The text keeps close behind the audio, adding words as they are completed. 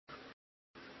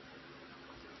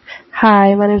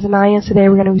Hi, my name is Anaya, and today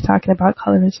we're going to be talking about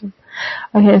colorism.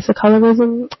 Okay, so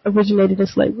colorism originated in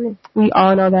slavery. We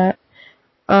all know that.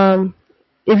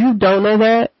 If you don't know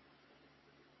that,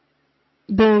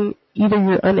 then either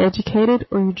you're uneducated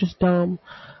or you're just dumb.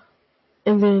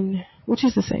 And then, which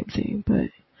is the same thing,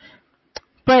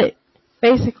 but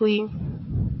basically,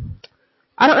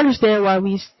 I don't understand why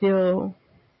we still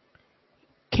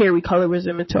carry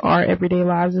colorism into our everyday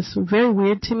lives. It's very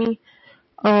weird to me.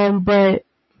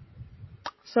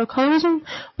 So colorism,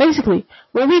 basically,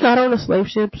 when we got on the slave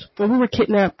ships, when we were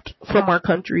kidnapped from our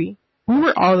country, we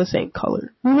were all the same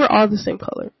color. We were all the same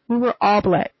color. We were all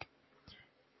black.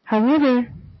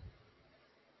 However,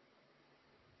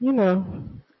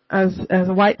 as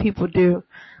white people do,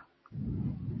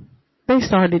 they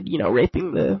started,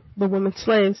 raping the women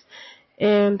slaves,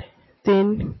 and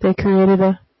then they created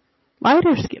a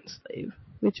lighter skinned slave,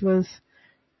 which was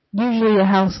usually a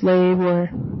house slave or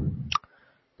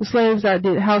the slaves that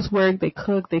did housework, they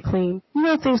cooked, they cleaned,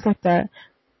 things like that.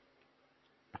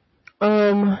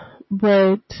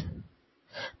 But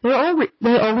they only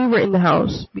were in the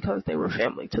house because they were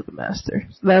family to the master.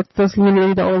 So that's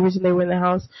literally the only reason they were in the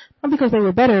house. Not because they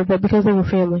were better, but because they were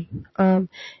family. And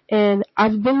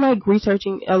I've been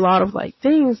researching a lot of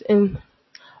things, and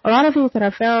a lot of things that I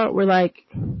found were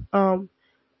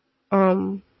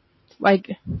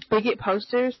they get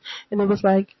posters, and it was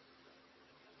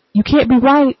you can't be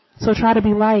white, so try to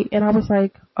be light. And I was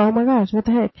like, oh my gosh, what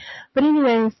the heck? But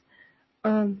anyways,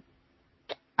 I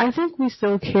think we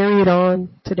still carry it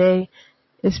on today.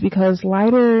 It's because I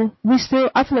feel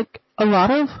like a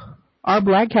lot of our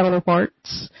black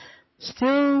counterparts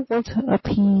still want to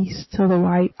appease to the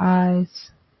white eyes.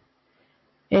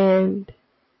 And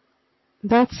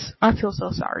I feel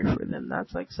so sorry for them.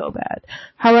 That's so bad.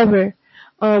 However,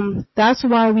 that's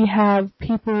why we have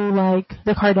people like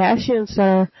the Kardashians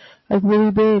that are really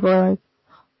big, or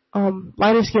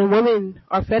lighter skinned women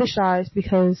are fetishized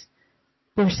because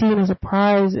they're seen as a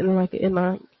prize in a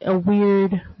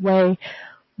weird way.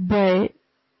 But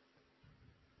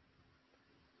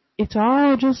it's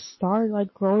all just started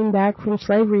growing back from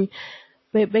slavery.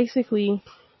 But basically,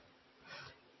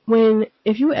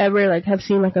 if you ever have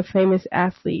seen a famous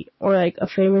athlete or a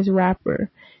famous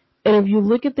rapper, and if you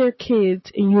look at their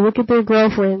kids and you look at their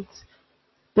girlfriends,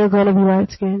 they're gonna be light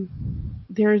skinned.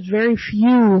 There's very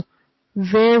few,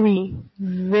 very,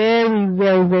 very,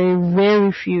 very, very,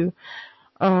 very few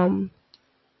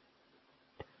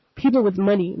people with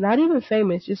money, not even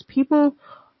famous, just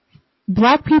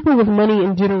black people with money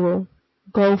in general,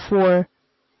 go for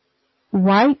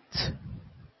white,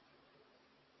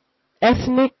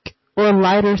 ethnic, or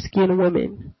lighter skinned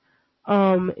women.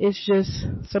 It's just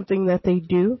something that they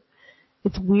do.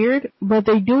 It's weird, but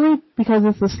they do it because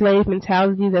it's a slave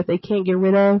mentality that they can't get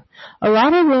rid of. A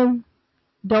lot of them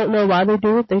don't know why they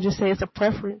do it. They just say it's a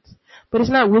preference. But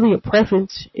it's not really a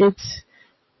preference. It's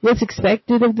what's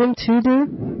expected of them to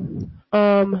do.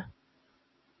 They're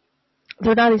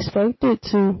not expected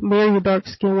to marry a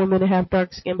dark-skinned woman and have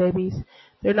dark-skinned babies.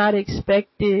 They're not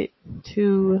expected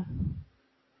to,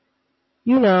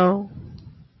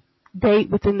 date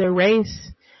within their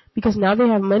race, because now they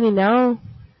have money. Now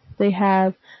they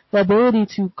have the ability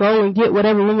to go and get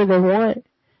whatever women they want.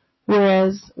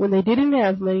 Whereas when they didn't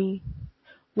have money,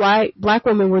 black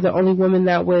women were the only women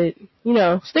that would,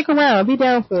 stick around, be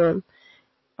down for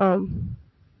them.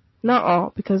 Not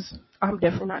all, because I'm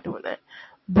definitely not doing that.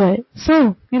 But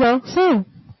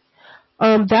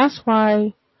that's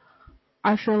why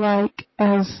I feel like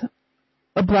as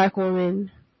a black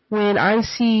woman, when I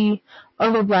see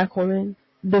other black women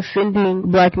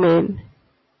defending black men,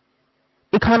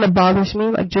 it kind of bothers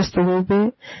me, just a little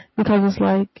bit, because it's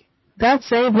that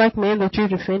same black man that you're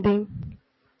defending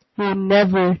will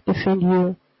never defend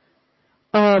you.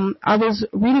 I was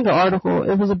reading an article.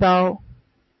 It was about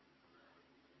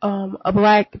a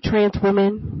black trans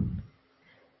woman,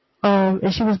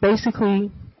 and she was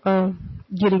basically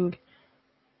getting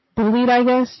bullied, I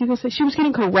guess you could say. She was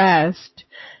getting harassed,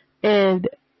 and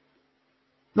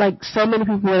so many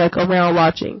people were around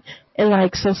watching,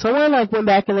 and so someone went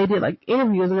back and they did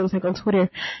interviews, and it was on Twitter,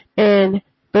 and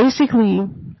basically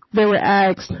they were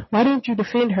asked, why didn't you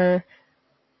defend her?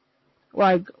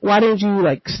 Why didn't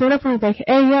you stand up for her? Hey,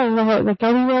 yeah,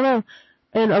 go leave her alone.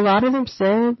 And a lot of them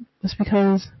said it's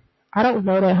because I don't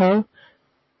know that hoe.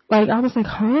 I was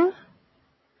huh?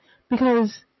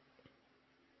 Because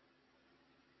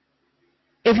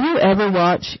if you ever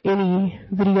watch any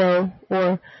video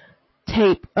or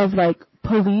tape of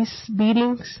police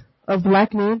beatings of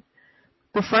black men,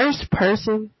 the first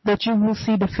person that you will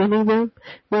see defending them,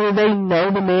 whether they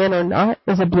know the man or not,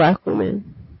 is a black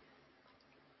woman.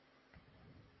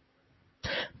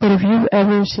 But if you've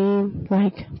ever seen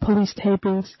like police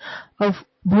tapings of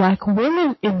black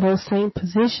women in those same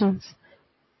positions,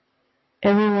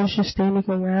 everyone's just standing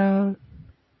around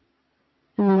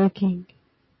and looking.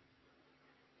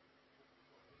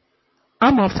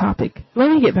 I'm off topic. Let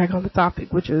me get back on the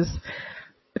topic, which is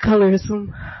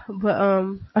colorism. But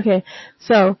okay.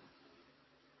 So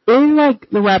in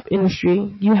like the rap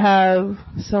industry, you have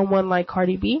someone like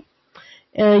Cardi B,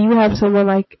 and you have someone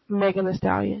like Megan Thee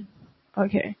Stallion.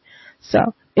 Okay.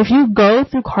 So if you go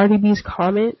through Cardi B's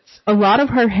comments, a lot of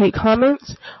her hate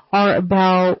comments are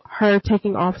about her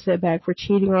taking Offset back for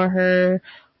cheating on her,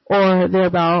 or they're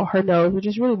about her nose, which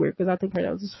is really weird because I think her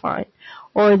nose is fine,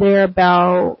 or they're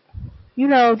about, you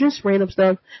know, just random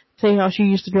stuff, saying how she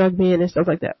used to drug men and stuff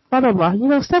like that. Blah, blah, blah. You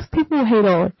know, stuff people hate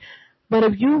on. But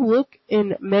if you look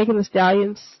in Megan Thee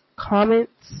Stallion's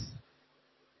comments,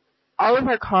 all of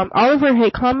her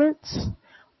hate comments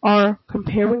are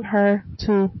comparing her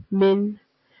to men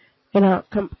and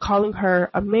calling her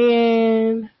a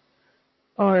man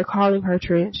or calling her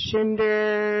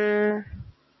transgender,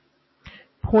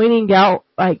 pointing out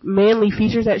like manly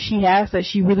features that she has that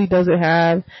she really doesn't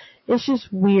have. It's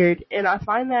just weird, and I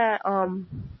find that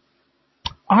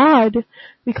odd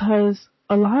because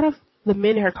a lot of the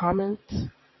men in her comments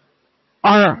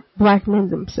are black men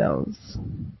themselves.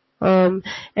 And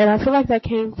I feel like that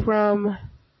came from,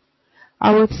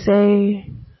 I would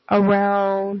say,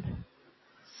 around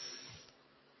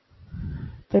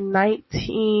the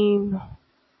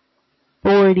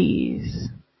 1940s,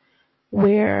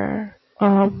 where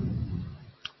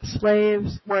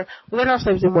slaves were, well, they're not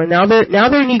slaves anymore. Now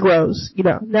they're Negroes. You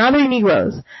know, now they're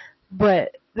Negroes.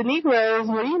 But the Negroes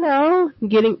were, you know,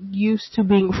 getting used to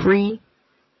being free,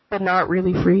 but not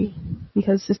really free,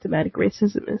 because systematic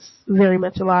racism is very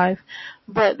much alive.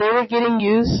 But they were getting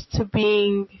used to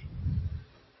being,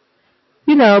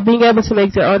 you know, being able to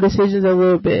make their own decisions a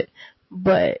little bit.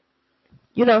 But,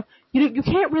 you know, you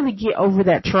can't really get over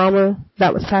that trauma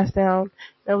that was passed down.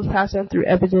 That was passed down through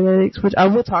epigenetics, which I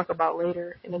will talk about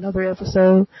later in another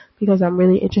episode because I'm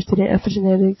really interested in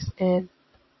epigenetics. And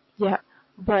yeah,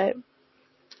 but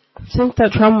since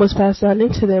that trauma was passed down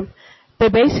into them, they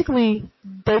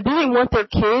didn't want their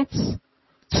kids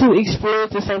to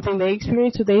experience the same thing they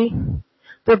experienced. So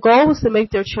their goal was to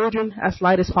make their children as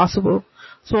light as possible.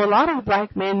 So a lot of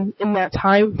black men in that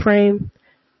time frame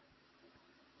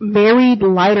married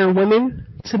lighter women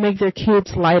to make their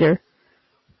kids lighter,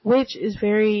 which is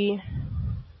very,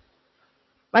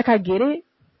 like, I get it,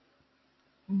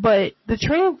 but the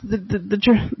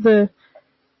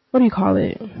what do you call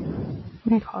it?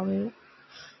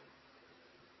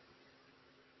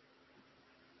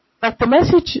 Like the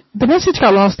message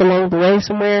got lost along the way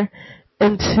somewhere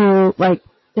into, like,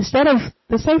 instead of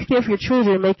the safety of your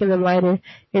children making them lighter,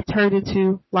 it turned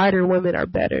into lighter women are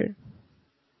better.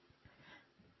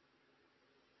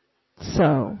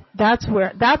 So I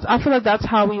feel like that's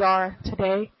how we are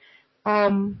today.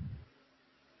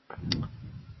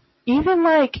 Even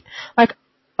like,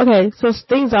 okay, so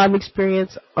things I've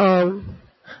experienced,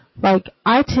 like,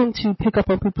 I tend to pick up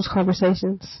on people's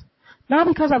conversations, not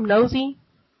because I'm nosy,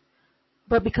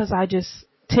 but because I just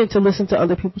tend to listen to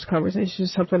other people's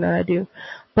conversations, something that I do.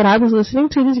 But I was listening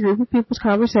to this group of people's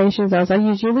conversations, as I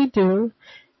usually do,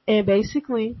 and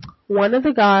basically, one of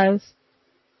the guys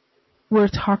were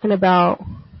talking about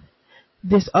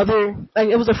this other, like,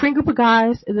 it was a friend group of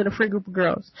guys and then a friend group of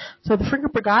girls. So the friend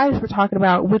group of guys were talking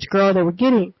about which girl they were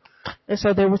getting. And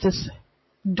so there was this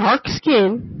dark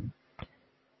skin,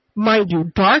 mind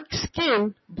you, dark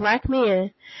skin black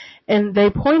man, and they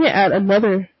pointed at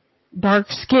another dark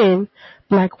skin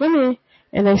black woman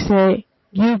and they said,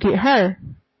 you get her.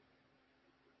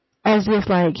 As if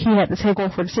like he had to take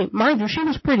one for the team. Mind you, she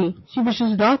was pretty. She was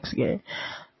just dark skin.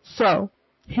 So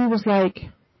he was like,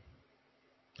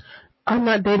 I'm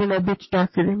not dating a bitch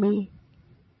darker than me.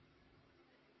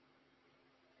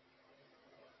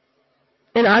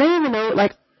 And I didn't even know,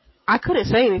 like, I couldn't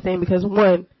say anything because,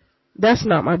 one, that's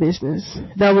not my business.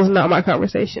 That was not my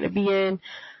conversation to be in.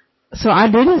 So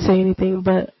I didn't say anything,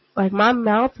 but, like, my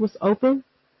mouth was open.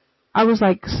 I was,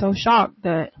 like, so shocked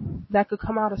that that could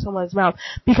come out of someone's mouth.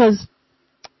 Because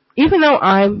even though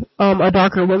I'm a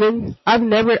darker woman, I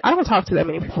don't talk to that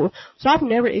many people. So I've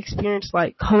never experienced,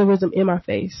 like, colorism in my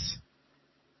face.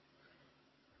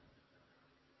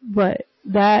 But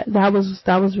that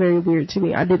was very weird to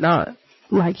me. I did not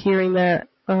like hearing that.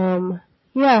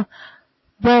 Yeah,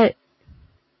 but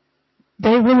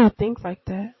they really think like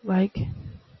that. Like,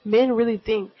 men really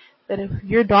think that if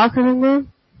you're darker than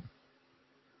them,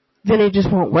 then it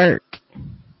just won't work.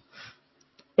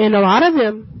 And a lot of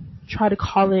them try to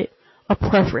call it a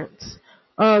preference.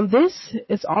 This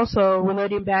is also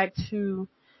relating back to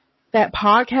that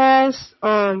podcast,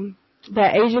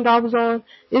 that Asian dog was on.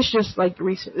 It's just like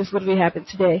recent. This literally happened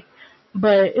today.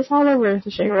 But it's all over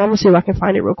the shade. I'm gonna see if I can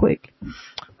find it real quick.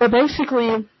 But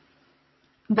basically,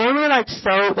 they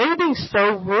were being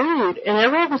so rude, and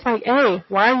everyone was like, "Hey,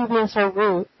 why are you being so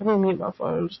rude?" I'm gonna mute my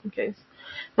phone just in case.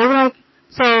 They were like,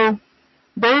 so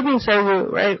they were being so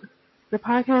rude, right? The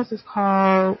podcast is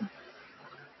called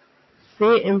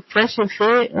Fit and Fresh and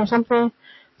Fit or something.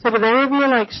 So, but they were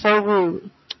being like so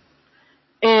rude,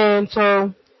 and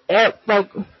so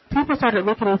like people started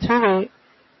looking into it,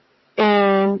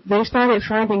 and they started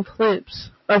finding clips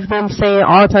of them saying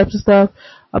all types of stuff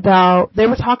about. They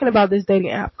were talking about this dating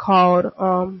app called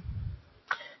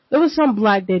it was some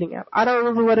black dating app. I don't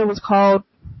remember what it was called,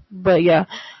 but yeah.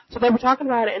 So they were talking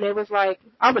about it, and it was like,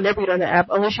 I would never get on the app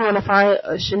unless you want to find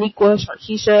a Shaniqua,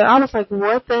 Sharkeisha. I was like,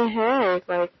 what the heck?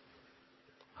 Like,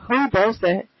 who does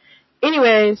that?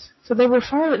 Anyways, so they were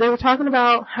talking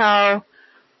about how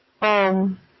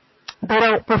they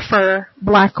don't prefer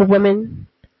black women,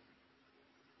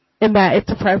 and that it's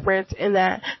a preference, and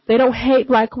that they don't hate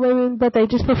black women, but they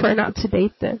just prefer not to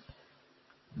date them.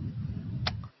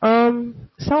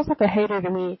 Sounds like a hater to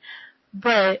me,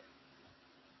 but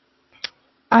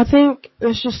I think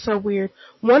it's just so weird.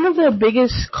 One of the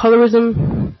biggest colorist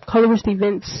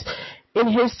events in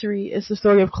history is the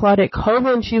story of Claudette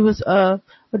Colvin. She was a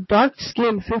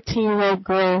dark-skinned 15-year-old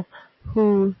girl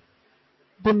who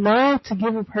denied to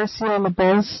give a person on the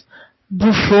bus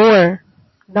 9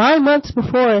 months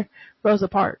before Rosa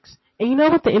Parks. And you know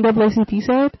what the NAACP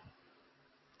said?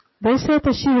 They said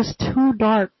that she was too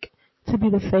dark to be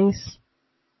the face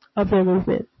of their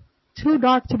movement. Too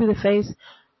dark to be the face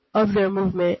of their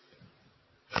movement.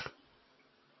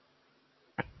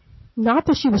 Not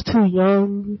that she was too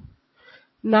young.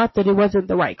 Not that it wasn't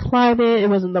the right climate. It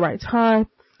wasn't the right time.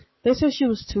 They said she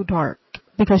was too dark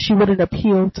because she wouldn't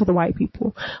appeal to the white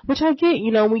people. Which I get,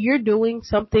 when you're doing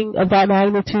something of that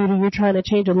magnitude and you're trying to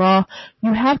change a law,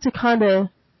 you have to kind of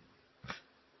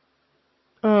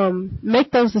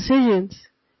make those decisions.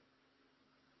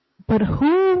 But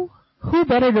who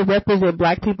better to represent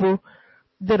black people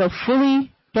than a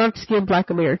fully dark-skinned black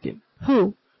American?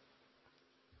 Who?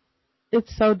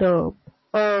 It's so dumb.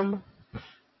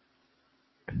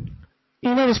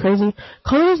 You know what's crazy?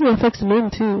 Colorism affects men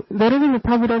too. They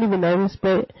probably don't even know this,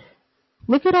 but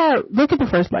look at the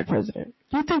first black president.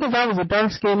 Do you think if that was a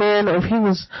dark skinned man or if he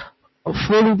was a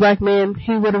fully black man,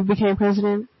 he would have became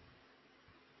president?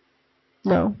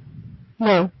 No.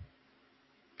 No.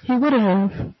 He wouldn't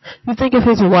have. You think if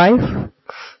his wife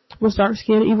was dark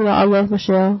skinned, even though I love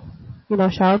Michelle,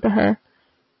 shout out to her,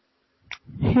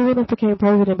 he wouldn't have became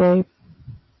president, babe.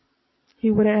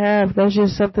 He wouldn't have. That's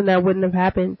just something that wouldn't have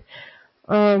happened.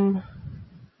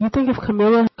 You think if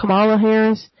Kamala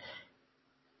Harris,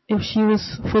 if she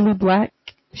was fully black,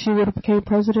 she would have became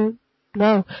president?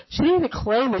 No. She didn't even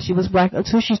claim that she was black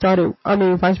until she started,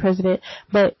 vice president,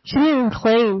 but she didn't even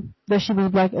claim that she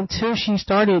was black until she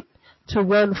started to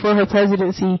run for her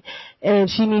presidency, and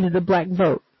she needed a black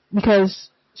vote, because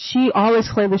she always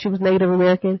claimed that she was Native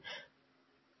American,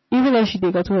 even though she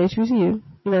did go to an HBCU.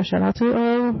 Shout out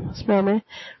to, Spelman.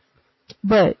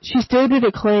 But she still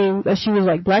didn't claim that she was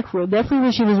like black for real. Definitely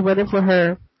when she was running for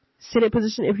her Senate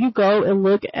position. If you go and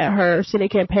look at her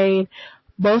Senate campaign,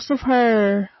 most of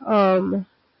what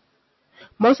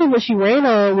she ran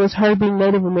on was her being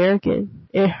Native American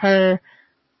and her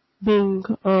being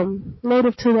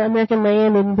native to the American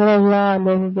land and blah blah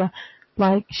blah blah blah.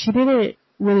 Like, she didn't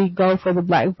really go for the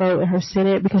black vote in her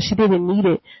Senate because she didn't need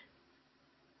it.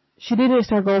 She didn't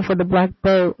start going for the black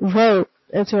vote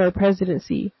into her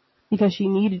presidency because she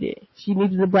needed it. She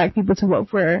needed the black people to vote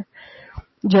for her.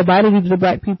 Joe Biden needed the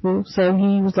black people, so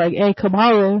he was like, hey,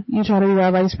 Kamala, you trying to be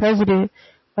my vice president,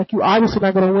 like, you obviously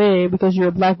not going to win because you're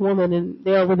a black woman and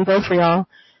they don't really go for y'all.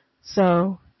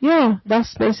 So, yeah,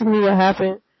 that's basically what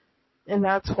happened, and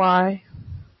that's why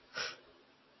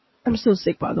I'm still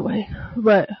sick, by the way,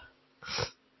 but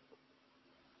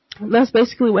that's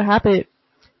basically what happened,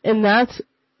 and that's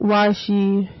why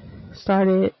she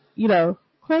started,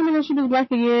 claiming that she was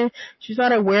black again. She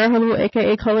started wearing her little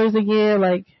AKA colors again.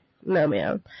 Like, no,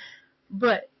 ma'am.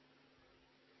 But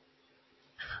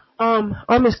on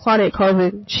Miss Claudette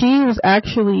Colvin, she was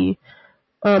actually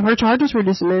her charges were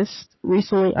dismissed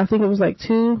recently. I think it was like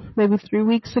 2, maybe 3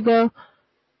 weeks ago.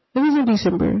 It was in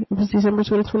December. It was December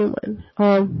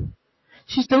 2021.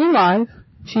 She's still alive.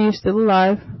 She is still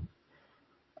alive.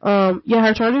 Yeah,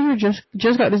 her charges were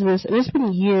just got dismissed, and it's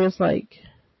been years. Like,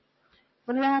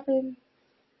 when did it happen?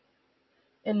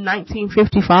 In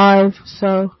 1955,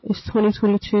 so it's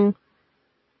 2022.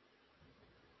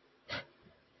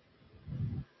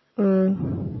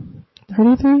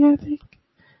 33, I think.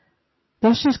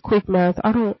 That's just quick math.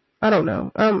 I don't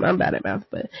know. I'm bad at math,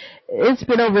 but it's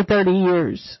been over 30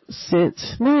 years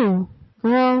since. No,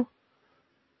 girl.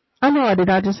 I know I did.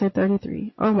 I just said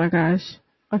 33. Oh my gosh.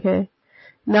 Okay.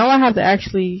 Now I have to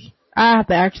actually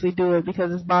do it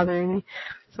because it's bothering me.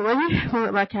 So let me pull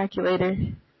up my calculator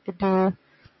and do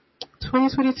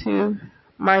 2022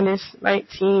 minus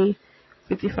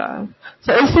 1955.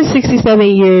 So it's been 67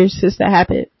 years since that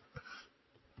happened.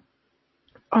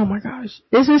 Oh my gosh.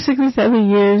 It's been 67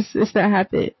 years since that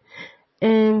happened.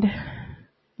 And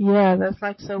yeah, that's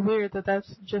like so weird that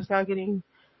that's just now getting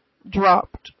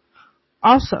dropped.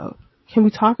 Also, can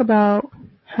we talk about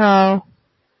how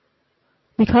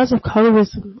because of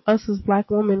colorism, us as black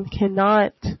women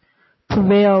cannot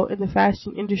prevail in the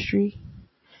fashion industry?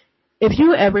 If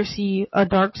you ever see a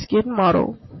dark skinned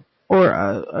model or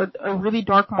a really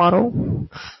dark model,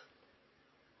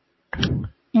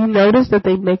 you notice that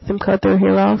they make them cut their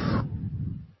hair off.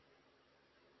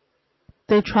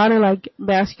 They try to like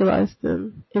masculize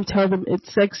them and tell them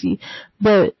it's sexy,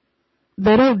 but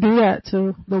they don't do that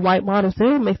to the white models. They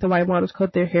don't make the white models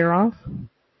cut their hair off.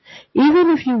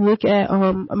 Even if you look at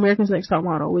America's Next Top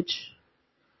Model, which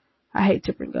I hate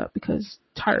to bring up because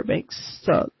Tyra Banks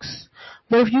sucks.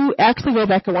 But if you actually go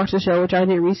back and watch the show, which I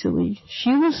did recently,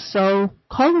 she was so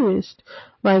colorist.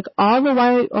 Like, all the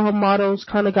white models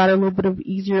kind of got a little bit of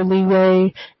easier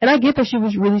leeway. And I get that she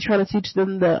was really trying to teach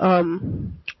them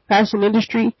the fashion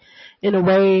industry in a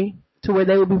way to where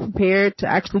they would be prepared to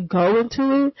actually go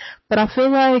into it. But I feel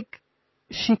like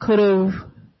she could have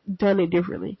done it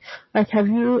differently. Like, have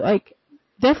you, like,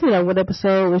 definitely that one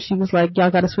episode where she was like,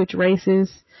 y'all gotta switch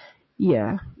races.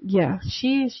 Yeah.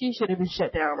 She should have been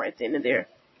shut down right then and there.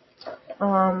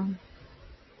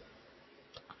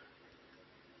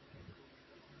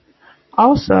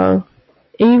 Also,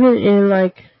 even in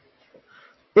like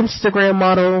Instagram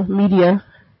model media,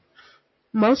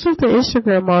 most of the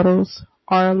Instagram models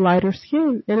are lighter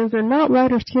skin, and if they're not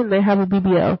lighter skin, they have a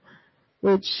BBL.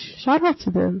 Which, shout out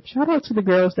to them. Shout out to the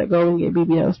girls that go and get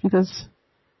BBLs because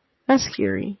that's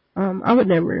scary. I would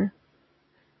never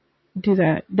do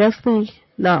that. Definitely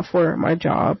not for my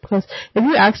job. Because if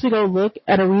you actually go look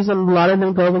at a reason a lot of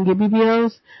them go and get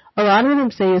BBLs, a lot of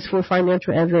them say it's for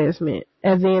financial advancement,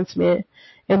 and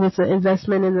it's an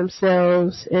investment in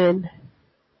themselves. And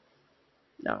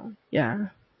no, yeah,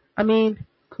 I mean,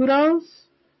 kudos,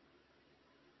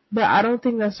 but I don't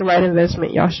think that's the right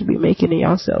investment y'all should be making in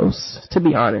yourselves. To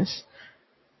be honest,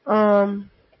 like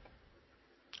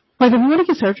if you want to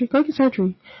get surgery, go get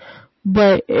surgery.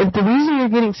 But if the reason you're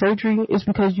getting surgery is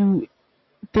because you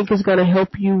think it's going to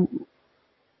help you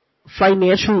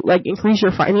like increase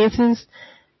your finances,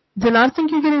 then I think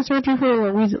you're getting surgery for the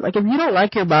wrong reason. Like if you don't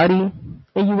like your body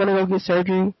and you want to go get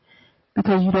surgery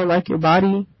because you don't like your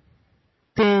body,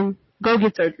 then go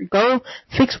get surgery. Go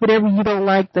fix whatever you don't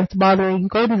like that's bothering you.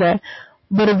 Go do that.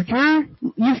 But if you're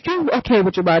okay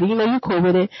with your body, you know you're cool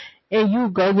with it, and you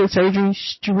go get surgery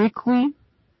strictly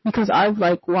because I've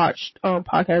like watched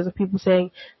podcasts of people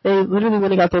saying they literally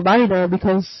went and got their body done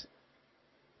because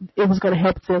it was going to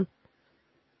help them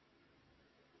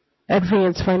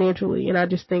advance financially, and I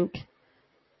just think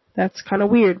that's kind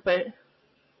of weird. But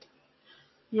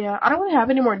yeah, I don't really have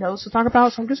any more notes to talk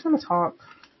about, so I'm just going to talk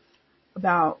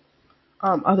about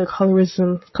other colorist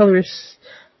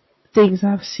things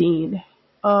I've seen.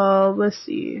 Let's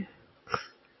see.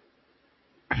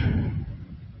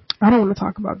 I don't want to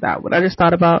talk about that one. I just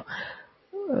thought about,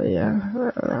 yeah.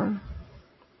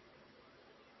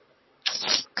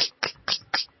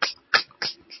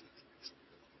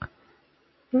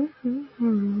 Okay,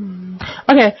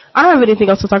 I don't have anything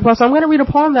else to talk about, so I'm going to read a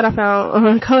poem that I found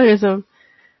on colorism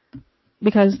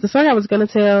because the story I was going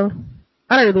to tell,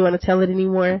 I don't really want to tell it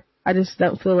anymore. I just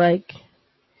don't feel like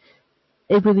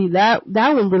it really, that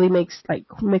one really makes my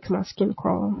skin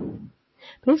crawl.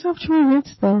 Based off true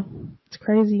events though. It's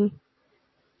crazy.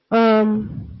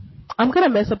 I'm gonna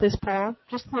mess up this poem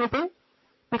just a little bit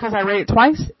because I read it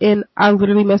twice and I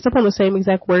literally messed up on the same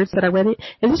exact words that I read it.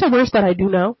 And these are words that I do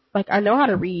know. Like I know how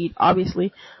to read,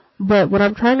 obviously. But when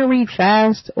I'm trying to read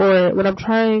fast or when I'm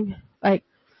trying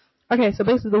okay, so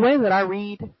basically the way that I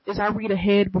read is I read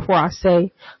ahead before I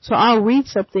say. So I'll read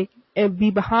something and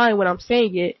be behind when I'm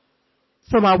saying it.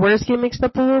 So my words get mixed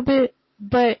up a little bit.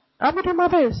 But I'm gonna do my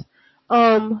best.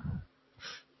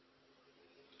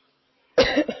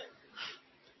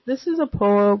 This is a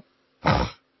poem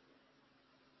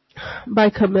by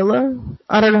Camilla.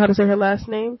 I don't know how to say her last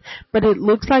name, but it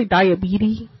looks like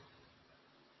diabetes.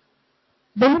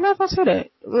 But I'm not gonna say that.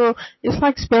 Well, it's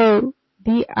like spelled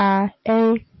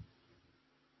Diabetes.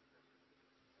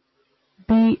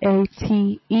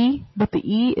 Bate, but the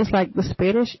E is like the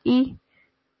Spanish E.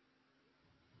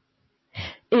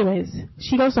 Anyways,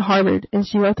 she goes to Harvard, and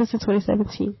she wrote this in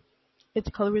 2017. It's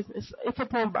colorism. It's a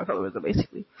poem about colorism,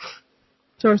 basically.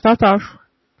 So it starts off,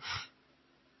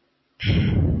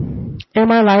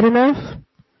 am I light enough?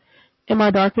 Am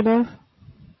I dark enough?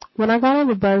 When I got on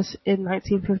the bus in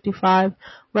 1955,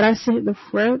 would I sit in the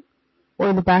front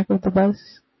or the back of the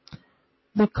bus?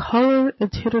 The color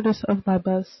and tenderness of my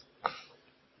bus,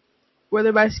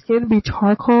 whether my skin be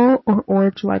charcoal or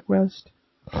orange like rust.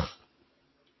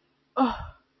 Oh.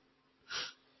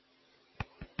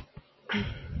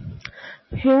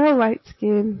 Pale light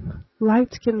skin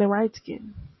the right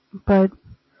skin, but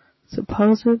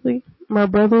supposedly my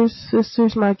brothers,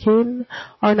 sisters, my kin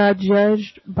are not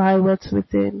judged by what's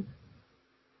within.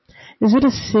 Is it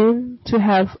a sin to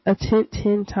have a tint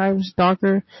 10 times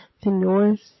darker than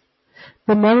yours?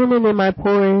 The melanin in my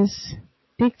pores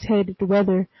dictated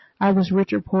whether I was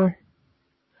rich or poor.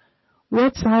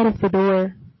 What side of the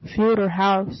door, field or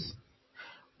house,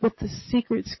 with the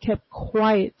secrets kept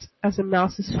quiet as a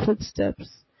mouse's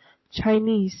footsteps?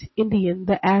 Chinese, Indian,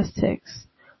 the Aztecs,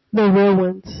 the real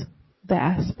ones, the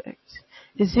aspect.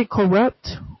 Is it corrupt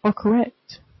or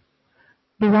correct?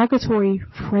 Derogatory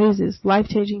phrases,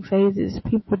 life-changing phases.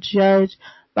 People judge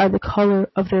by the color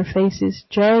of their faces,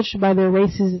 judged by their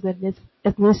races and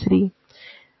ethnicity.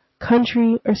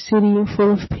 Country or city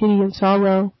full of pity and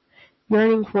sorrow,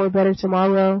 yearning for a better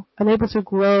tomorrow, unable to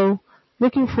grow,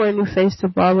 looking for a new face to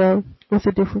borrow with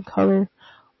a different color.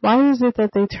 Why is it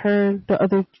that they turn the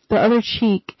other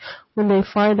cheek when they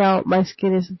find out my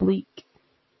skin is bleak?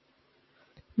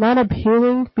 Not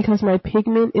appealing because my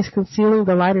pigment is concealing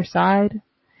the lighter side.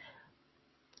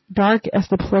 Dark as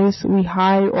the place we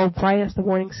hide, or bright as the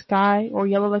morning sky, or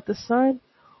yellow like the sun,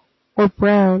 or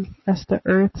brown as the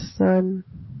earth's sun.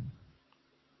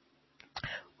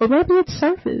 Or maybe it's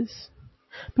surface,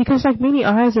 because like many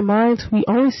eyes and minds, we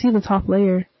only see the top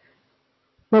layer.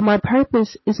 But my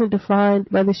purpose isn't defined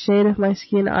by the shade of my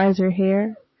skin, eyes, or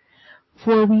hair,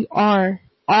 for we are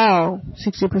all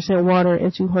 60% water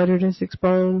and 206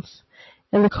 bones,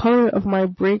 and the color of my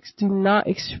bricks do not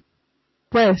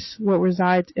express what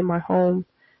resides in my home.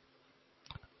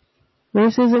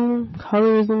 Racism,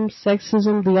 colorism,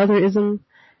 sexism, the otherism,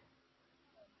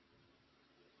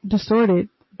 distorted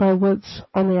by what's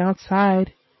on the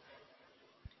outside.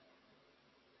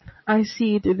 I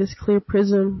see through this clear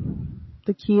prism,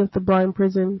 the key of the blind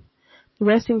prison, the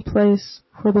resting place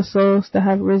for the souls that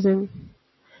have risen.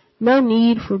 No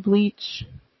need for bleach,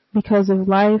 because if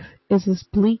life is as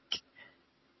bleak.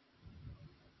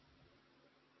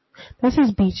 That's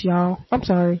his beach, y'all. I'm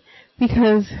sorry.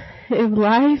 Because if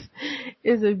life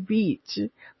is a beach,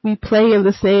 we play in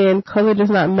the sand. Color does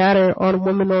not matter on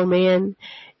woman or man.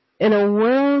 In a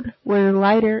world where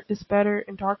lighter is better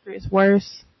and darker is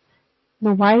worse,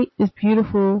 the white is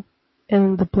beautiful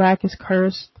and the black is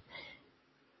cursed.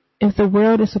 If the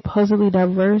world is supposedly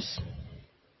diverse,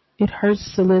 it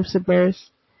hurts to live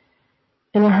submersed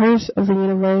in the hearse of the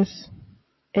universe.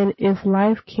 And if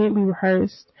life can't be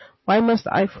rehearsed, why must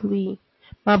I flee?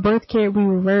 My birth can't be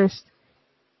reversed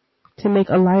to make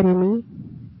a lighter me.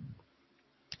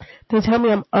 They tell me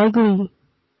I'm ugly.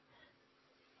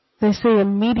 They say a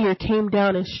meteor came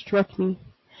down and struck me.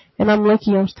 And I'm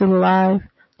lucky I'm still alive.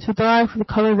 To thrive for the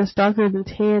color that's darker than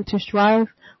tan. To strive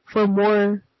for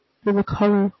more than the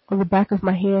color on the back of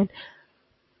my hand.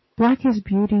 Black is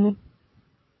beauty.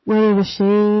 Whether the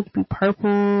shade be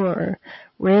purple or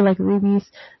red like rubies.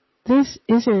 This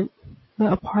isn't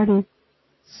the aparted,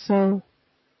 so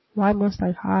why must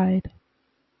I hide?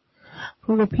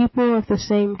 From the people of the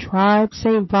same tribe,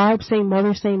 same vibe, same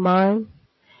mother, same mind.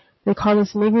 They call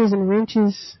us niggers and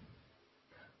wrenches.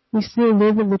 We still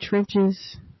live in the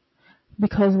trenches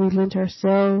because we lent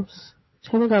ourselves.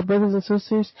 Telling our brothers and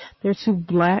sisters they're too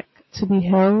black to be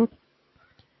held.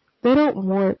 They don't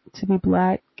want to be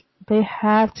black. They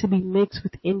have to be mixed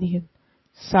with Indian,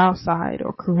 Southside,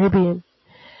 or Caribbean.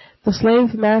 The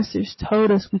slave masters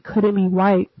told us we couldn't be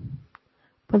white,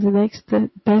 but the next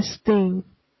best thing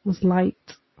was light.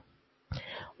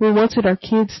 We wanted our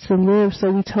kids to live,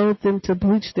 so we told them to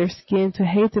bleach their skin, to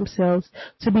hate themselves,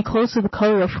 to be close to the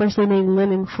color of freshly made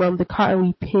linen from the cotton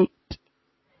we picked.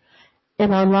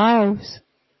 And our lives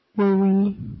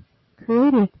were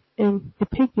created and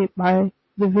depicted by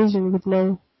the vision with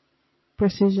no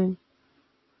precision.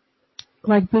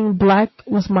 Like being black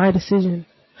was my decision.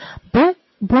 But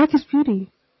black is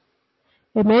beauty.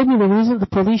 It may be the reason the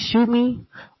police shoot me,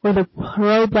 or the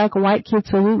pro-black white kids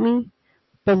salute me,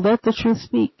 but let the truth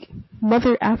speak.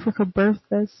 Mother Africa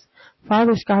birthed us.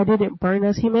 Father Sky didn't burn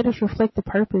us. He made us reflect the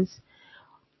purpose.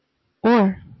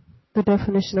 Or the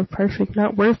definition of perfect,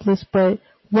 not worthless, but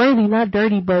worthy, not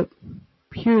dirty, but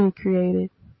purely created.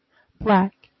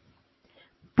 Black.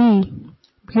 B.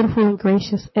 Beautiful and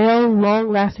gracious. L.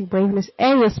 Long-lasting braveness.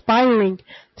 A. Aspiring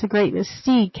to greatness.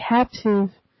 C. Captive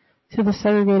to the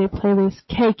segregated playlist.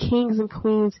 K. Kings and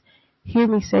queens. Hear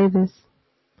me say this.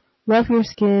 Love your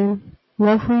skin.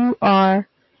 Love who you are.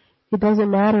 It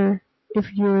doesn't matter if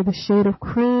you're the shade of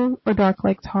cream or dark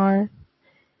like tar.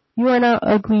 You are not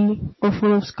ugly or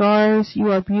full of scars.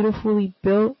 You are beautifully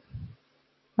built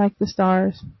like the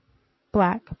stars.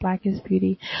 Black. Black is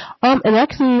beauty. And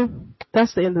actually,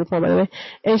 that's the end of the poem, by the way.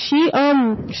 And she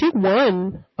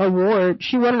won award.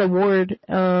 She won an award,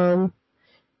 in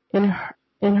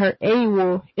her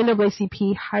annual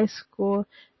NAACP high school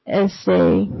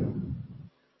essay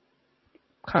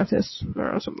contest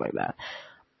or something like that.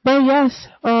 But yes,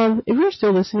 if you're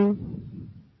still listening,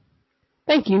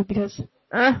 thank you, because,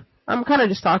 I'm kind of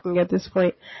just talking at this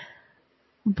point.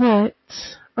 But,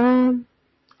 I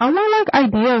want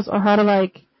ideas on how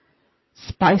to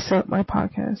spice up my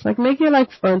podcast. Make it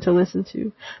fun to listen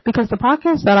to. Because the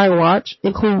podcasts that I watch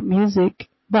include music,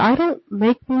 but I don't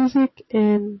make music,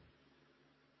 and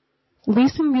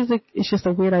listening music is just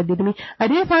a weird idea to me. I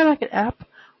did find an app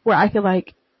where I could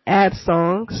add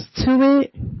songs to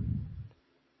it,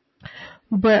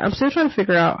 but I'm still trying to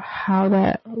figure out how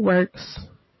that works,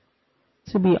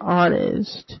 to be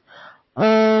honest.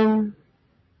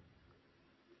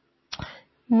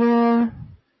 Yeah.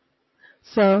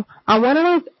 So I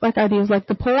wanted ideas.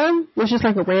 The poem was just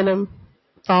a random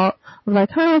thought of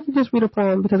hey, I could just read a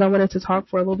poem because I wanted to talk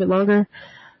for a little bit longer.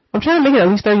 I'm trying to make it at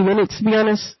least 30 minutes, to be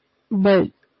honest,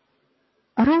 but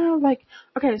I don't know,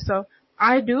 okay, so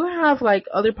I do have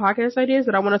other podcast ideas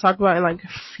that I want to talk about in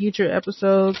future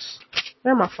episodes.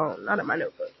 They're on my phone, not in my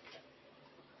notebook.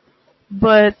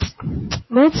 But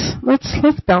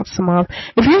let's bounce some off.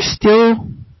 If you're still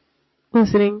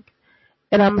listening,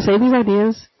 and I'm gonna say these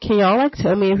ideas, can y'all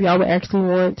tell me if y'all would actually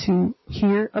want to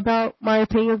hear about my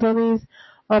opinions on these?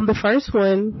 The first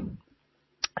one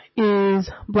is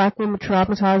black women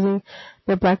traumatizing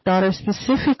their black daughter,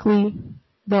 specifically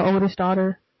the oldest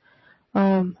daughter.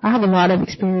 I have a lot of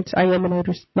experience. I am an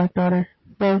older black daughter,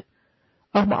 but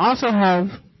I also have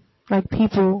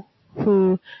people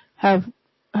who have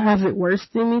it worse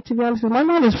than me, to be honest. My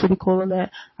mom is pretty cool in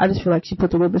that. I just feel she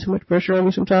puts a little bit too much pressure on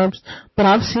me sometimes. But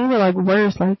I've seen it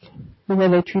worse, the way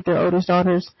they treat their oldest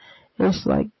daughters. It's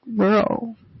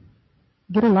girl,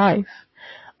 get a life.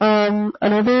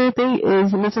 Another thing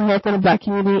is mental health in the black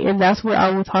community, and that's where I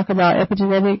will talk about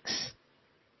epigenetics.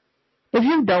 If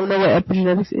you don't know what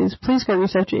epigenetics is, please go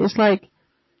research it. It's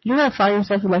you're gonna find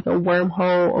yourself in a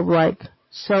wormhole of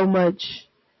so much.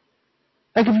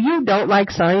 If you don't like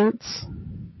science,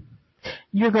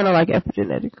 you're gonna like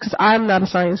epigenetics. Because I'm not a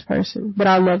science person, but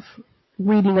I love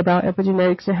reading about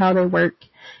epigenetics and how they work,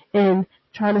 and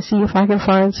trying to see if I can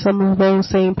find some of those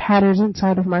same patterns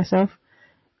inside of myself.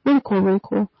 Really cool, really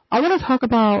cool. I want to talk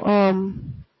about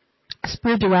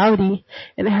spirituality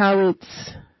and how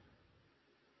it's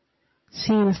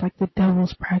seen as the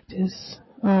devil's practice,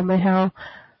 and how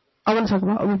I want to talk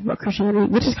about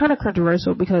Christianity, which is kind of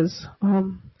controversial because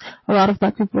a lot of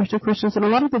black people are still Christians, and a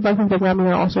lot of the black people around me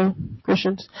are also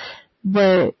Christians.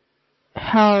 But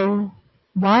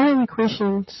why are we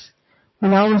Christians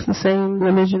when that was the same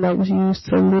religion that was used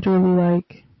to literally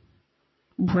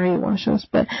brainwash us?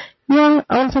 But yeah,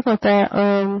 I want to talk about that.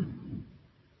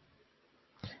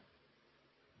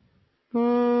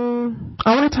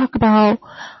 I want to talk about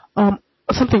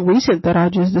something recent that I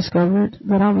just discovered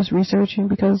that I was researching,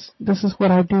 because this is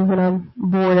what I do when I'm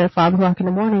bored at 5 o'clock in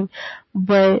the morning.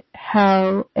 But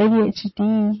how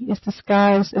ADHD is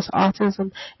disguised as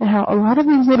autism, and how a lot of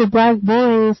these little black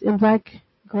boys and black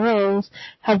girls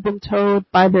have been told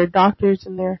by their doctors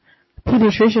and their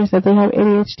pediatricians that they have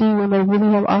ADHD when they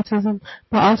really have autism.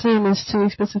 But autism is too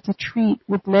expensive to treat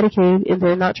with Medicaid, and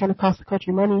they're not trying to cost the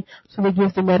country money, so they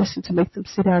give them medicine to make them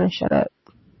sit down and shut up.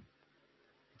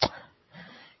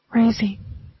 Crazy.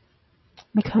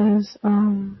 Because,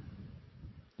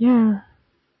 yeah.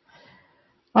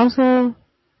 Also,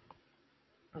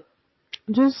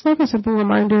 just a simple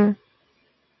reminder,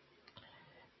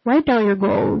 write down your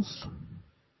goals.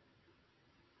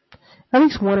 At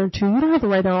least one or two. You don't have to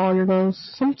write down all your goals.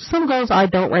 Some goals I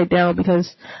don't write down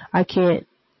because I can't,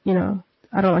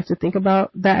 I don't like to think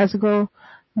about that as a goal.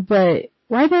 But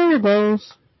write down your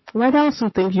goals. Write down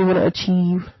some things you want to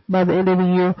achieve by the end of the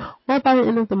year or by the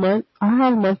end of the month. I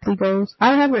have monthly goals.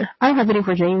 I don't have any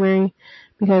for January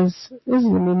because this is a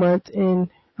new month and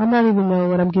I'm not even know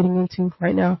what I'm getting into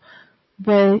right now.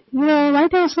 But,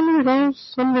 write down some of your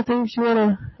goals, some of the things you want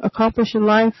to accomplish in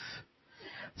life.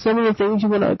 so many things you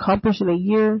want to accomplish in a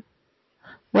year.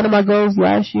 One of my goals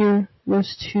last year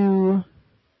was to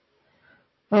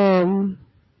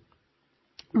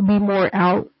be more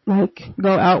out, like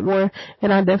go out more,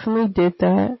 and I definitely did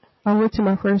that. I went to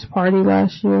my first party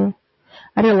last year.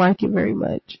 I didn't like it very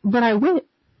much, but I went.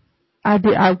 I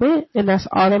went, and that's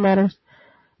all that matters.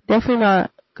 Definitely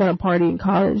not gonna party in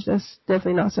college. That's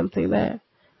definitely not something that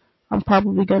I'm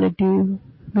probably gonna do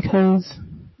because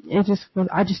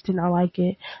I just did not like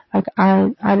it. Like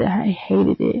I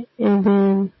hated it, and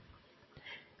then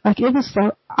like it was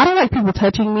so, I don't like people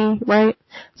touching me, right?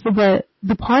 So, but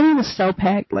the party was so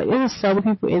packed. Like it was so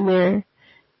many people in there.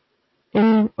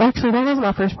 And actually, that wasn't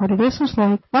my first party. This was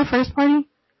like my first party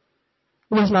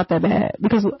was not that bad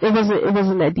because it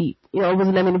wasn't that deep. You know, it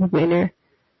wasn't that many people in there.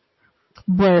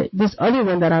 But this other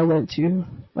one that I went to,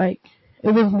 like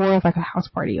it was more of like a house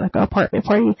party, like an apartment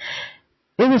party.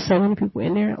 It was so many people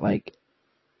in there. Like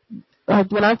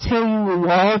when I tell you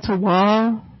wall to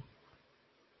wall,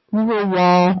 we were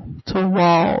wall to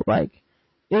wall. Like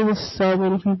it was so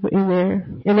many people in there,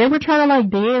 and they were trying to like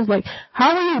dance. Like,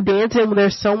 how are you dancing when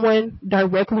there's someone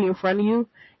directly in front of you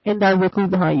and directly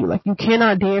behind you? Like, you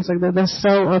cannot dance like that. That's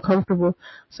so uncomfortable.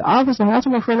 So I was like, I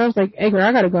told my friend, I was like, hey girl,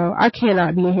 I gotta go. I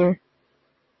cannot be in here.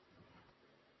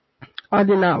 I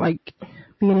did not like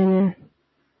being in there.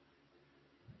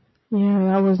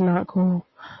 Yeah, that was not cool.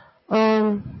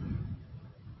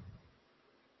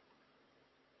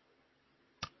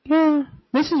 Yeah,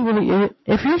 this is really it.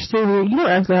 If you're still here, you don't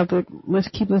actually have to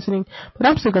keep listening, but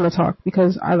I'm still gonna talk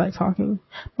because I like talking.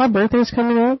 My birthday's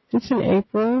coming up. It's in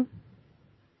April.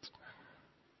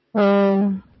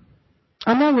 I'm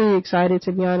not really excited,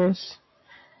 to be honest,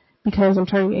 because I'm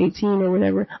turning 18 or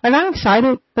whatever. Like, I'm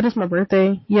excited, but it's my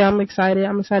birthday. Yeah, I'm excited.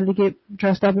 I'm excited to get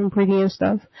dressed up and pretty and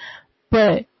stuff.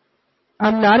 But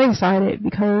I'm not excited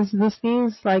because this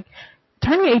means, like,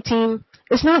 turning 18,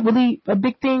 it's not really a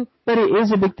big thing, but it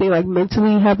is a big thing, like,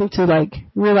 mentally having to, like,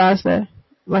 realize that,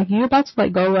 like, you're about to,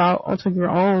 like, go out onto your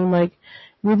own, like,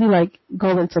 really, like,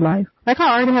 go into life. Like,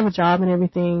 I already have a job and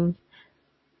everything,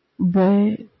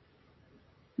 but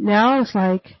now it's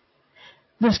like,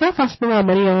 the stuff I spend my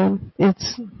money on,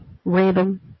 it's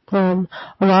random. A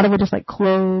lot of it is like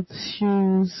clothes,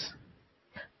 shoes,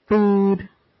 food.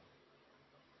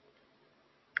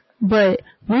 But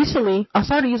recently, I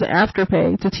started using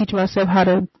Afterpay to teach myself how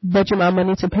to budget my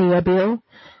money to pay a bill.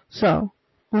 So,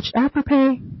 which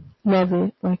Afterpay, love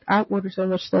it. Like, I order so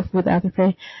much stuff with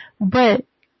Afterpay. But,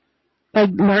 like,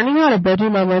 learning how to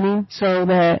budget my money so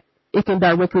that it can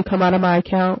directly come out of my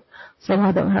account so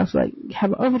I don't have to, like,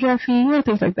 have an overdraft fee,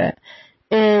 things like that.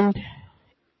 And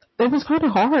it was kind of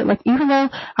hard. Like, even though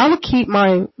I would keep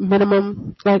my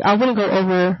minimum, like, I wouldn't go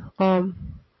over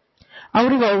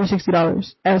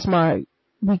 $60 as my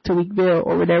week to week bill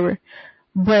or whatever.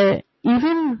 But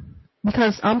even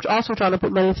because I'm also trying to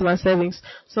put money into my savings,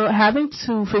 so having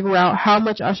to figure out how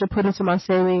much I should put into my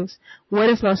savings, what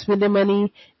is my spending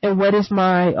money, and what is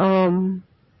my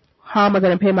how am I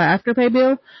gonna pay my Afterpay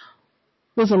bill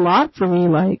was a lot for me.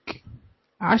 Like,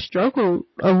 I struggled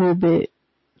a little bit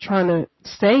trying to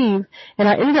save, and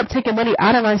I ended up taking money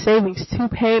out of my savings to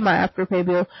pay my Afterpay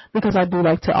bill because I do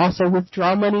like to also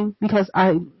withdraw money because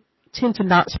I tend to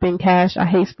not spend cash. I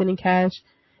hate spending cash.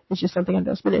 It's just something I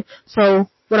don't spend it. So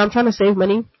when I'm trying to save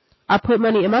money, I put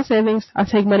money in my savings, I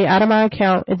take money out of my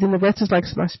account, and then the rest is like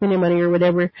my spending money or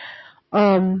whatever.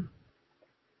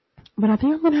 But I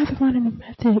think I'm going to have to find a new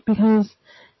method because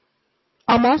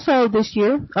I'm also, this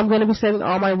year, I'm going to be saving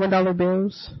all my $1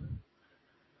 bills,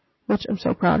 which I'm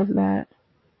so proud of that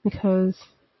because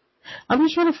I'm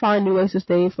just trying to find new ways to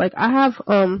save. Like, I have,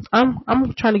 I'm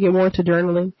trying to get more into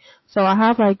journaling. So I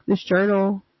have like this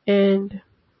journal, and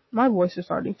my voice is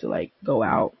starting to like go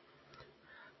out.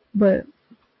 But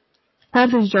I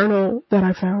have this journal that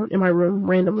I found in my room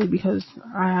randomly because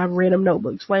I have random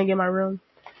notebooks laying in my room.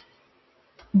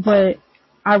 But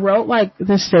I wrote like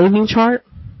this saving chart,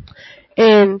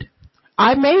 and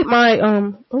I made my,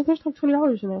 oh, there's like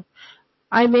 $20 in there.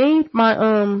 I made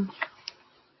my,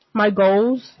 my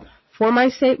goals for my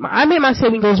I made my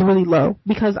saving goals really low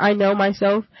because I know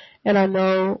myself and I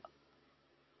know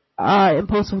I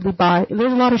impulsively buy. And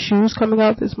there's a lot of shoes coming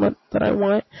out this month that I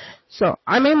want. So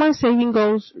I made my saving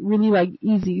goals really like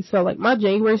easy. So like my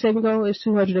January saving goal is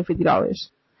 $250.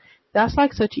 That's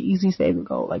like such an easy saving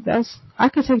goal. Like I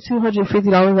could take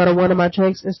 $250 out of one of my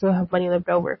checks and still have money left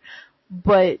over.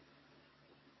 But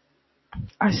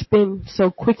I spend so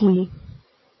quickly.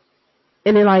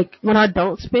 And then like when I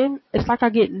don't spend, it's like I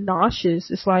get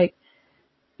nauseous. It's like,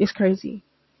 it's crazy.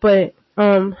 But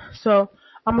so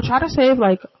I'm gonna try to save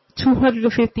like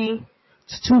 $250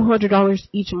 $200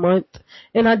 each month.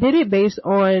 And I did it based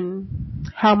on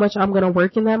how much I'm going to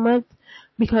work in that month,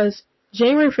 because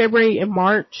January, February, and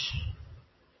March,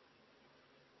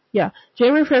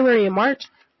 January, February, and March,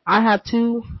 I have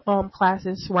two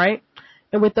classes, right?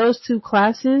 And with those two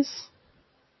classes,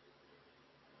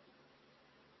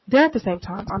 they're at the same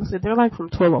time, honestly. They're like from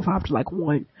 12:05 to like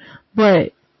 1.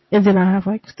 And then I have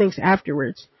like things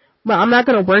afterwards. But I'm not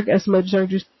going to work as much during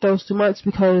just those 2 months,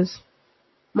 because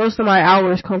most of my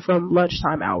hours come from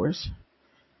lunchtime hours.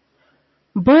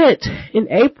 But in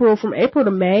April, from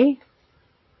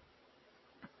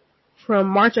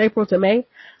March, April to May,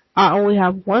 I only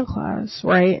have one class,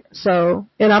 right? So,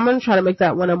 and I'm going to try to make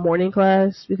that one a morning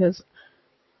class, because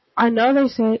I know they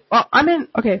say,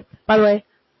 okay, by the way,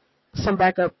 some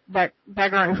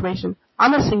background information.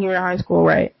 I'm a senior in high school,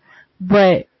 right?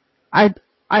 But I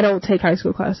don't take high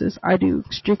school classes. I do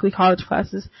strictly college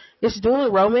classes. It's dual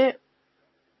enrollment,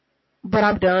 but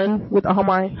I'm done with all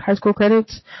my high school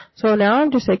credits. So now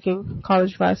I'm just taking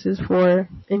college classes for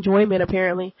enjoyment,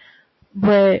 apparently.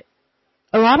 But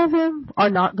a lot of them are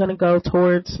not going to go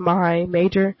towards my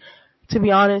major, to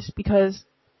be honest, because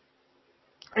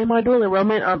in my dual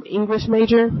enrollment, I'm English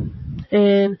major.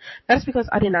 And that's because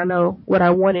I did not know what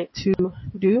I wanted to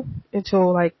do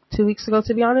until like 2 weeks ago,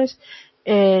 to be honest.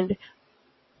 And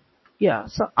yeah,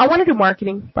 so I want to do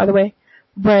marketing, by the way,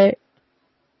 but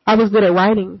I was good at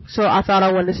writing, so I thought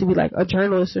I wanted to be like a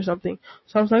journalist or something.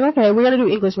 So I was like, okay, we're going to do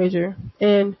English major.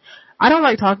 And I don't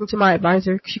like talking to my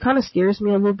advisor. She kind of scares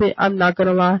me a little bit, I'm not going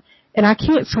to lie. And I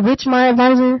can't switch my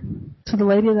advisor to the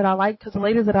lady that I like, because the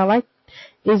lady that I like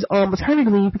is on maternity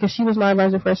leave, because she was my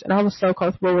advisor first, and I was so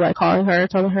comfortable with like calling her,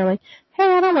 telling her like, hey,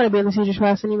 I don't want to be in the teacher's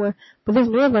class anymore. But this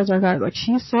new advisor I got, like,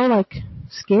 she's so like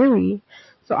scary.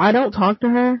 So I don't talk to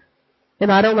her.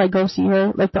 And I don't like go see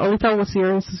her. Like, the only time I would see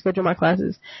her is to schedule my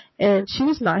classes. And she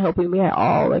was not helping me at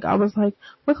all. Like, I was like,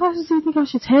 what classes do you think I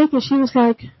should take? And she was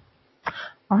like,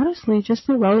 honestly, just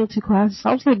enroll in 2 classes.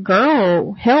 I was like,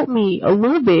 girl, help me a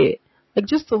little bit. Like,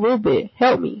 just a little bit.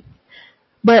 Help me.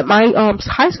 But my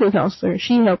high school counselor,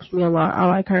 she helps me a lot. I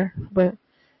like her. But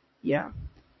yeah,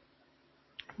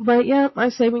 my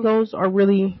saving goals are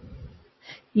really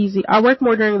easy. I work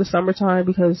more during the summertime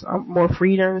because I'm more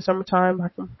free during the summertime.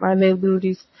 My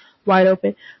availability's wide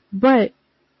open. But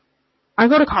I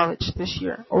go to college this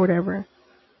year or whatever,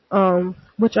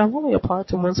 which I've only applied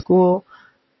to one school,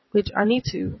 which I need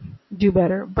to do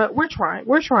better. But we're trying.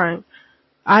 We're trying.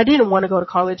 I didn't want to go to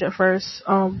college at first.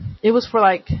 It was for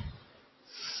like,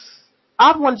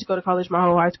 I've wanted to go to college my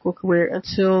whole high school career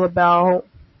until about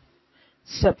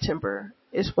September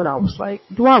is when I was like,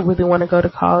 do I really want to go to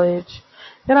college?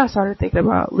 Then I started thinking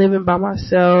about living by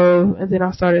myself, and then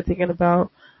I started thinking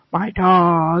about my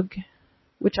dog,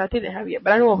 which I didn't have yet,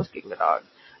 but I knew I was getting a dog.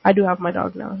 I do have my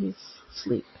dog now. He's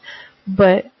asleep.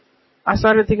 But I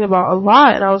started thinking about a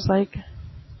lot, and I was like,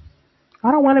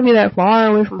 I don't want to be that far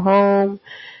away from home.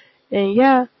 And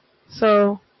yeah,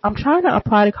 so I'm trying to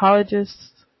apply to colleges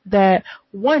that,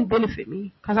 one, benefit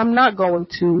me, because I'm not going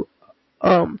to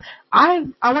I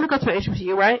want to go to an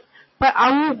HBCU, right? But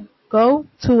I will go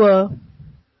to a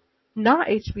not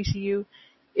HBCU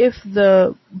if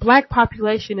the black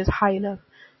population is high enough.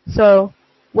 So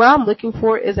what I'm looking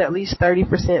for is at least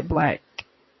 30% black.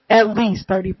 At least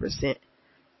 30%.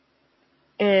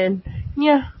 And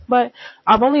yeah, but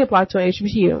I've only applied to an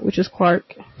HBCU, which is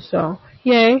Clark. So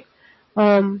yay.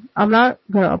 I'm not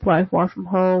gonna apply far from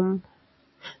home.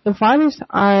 The farthest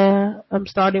I am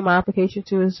starting my application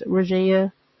to is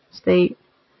Virginia State.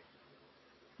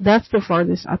 That's the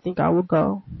farthest I think I will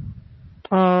go.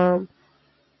 I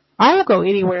will go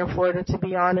anywhere in Florida, to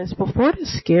be honest. But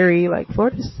Florida's scary. Like,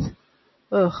 Florida's,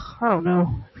 ugh, I don't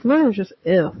know. Florida's just,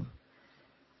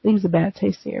 leaves a bad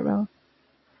taste in your mouth.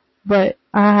 But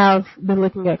I have been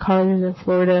looking at colleges in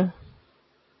Florida.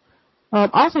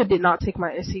 Also did not take my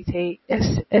I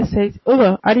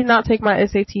did not take my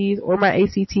SATs or my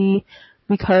ACT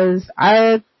because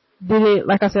I didn't,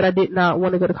 like I said, I did not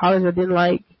want to go to college. I didn't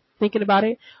like thinking about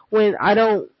it. When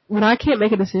I can't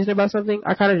make a decision about something,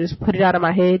 I kind of just put it out of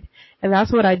my head. And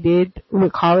that's what I did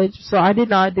with college. So I did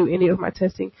not do any of my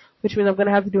testing, which means I'm going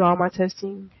to have to do all my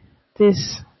testing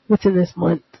within this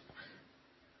month.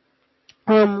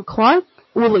 Clark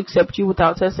will accept you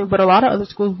without testing, but a lot of other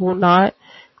schools will not.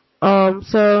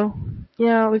 So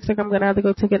yeah, it looks like I'm gonna have to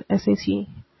go take an SAT.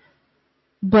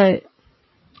 But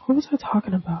what was I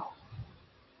talking about?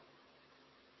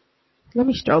 Let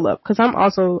me stroll up, because I'm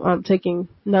also taking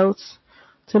notes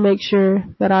to make sure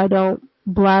that I don't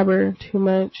blabber too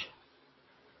much.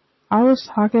 I was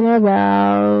talking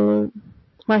about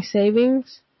my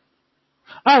savings.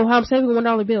 Oh, how I'm saving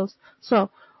 $1 bills. So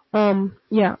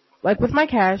Yeah, like with my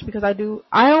cash, because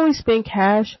I always spend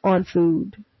cash on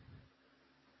food.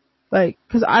 Like,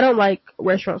 cause I don't like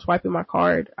restaurants swiping my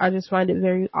card. I just find it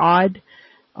very odd,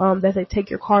 that they take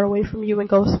your card away from you and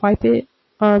go swipe it.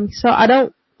 So I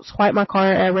don't swipe my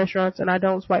card at restaurants, and I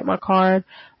don't swipe my card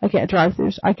like at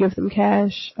drive-thrus. I give them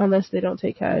cash unless they don't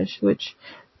take cash, which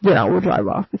then I will drive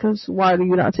off, because why do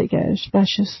you not take cash?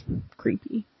 That's just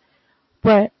creepy.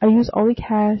 But I use only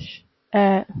cash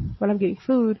at when I'm getting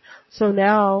food. So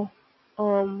now,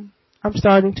 I'm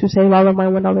starting to save all of my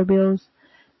 $1 bills,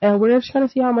 and we're just trying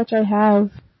to see how much I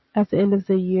have at the end of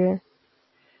the year.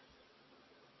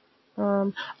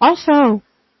 Also,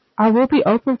 I will be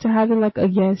open to having like a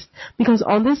guest, because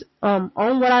on this, on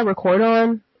what I record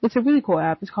on, it's a really cool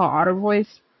app. It's called Otter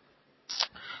Voice.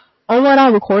 On what I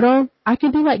record on, I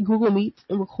can do like Google Meets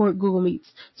and record Google Meets.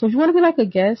 So if you want to be like a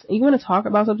guest and you want to talk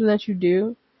about something that you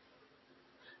do,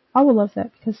 I would love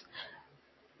that, because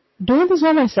doing this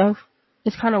by myself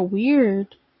is kind of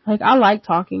weird. Like, I like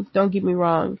talking. Don't get me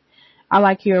wrong. I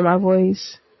like hearing my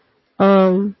voice.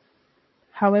 However,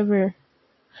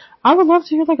 I would love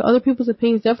to hear like other people's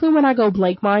opinions. Definitely when I go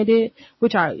blank minded,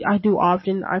 which I do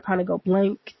often. I kind of go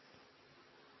blank.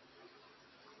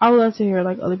 I would love to hear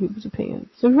like other people's opinions.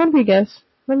 So if you want to be a guest,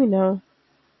 let me know.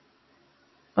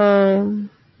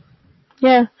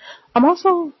 Yeah. I'm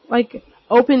also like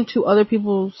open to other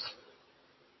people's,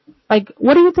 like,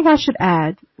 what do you think I should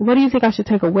add? What do you think I should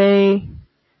take away?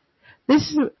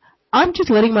 This is, I'm just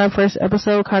letting my first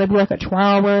episode kind of be like a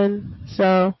trial run.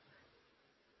 So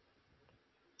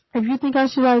if you think I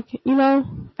should, like,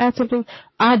 add something,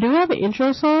 I do have an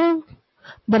intro song,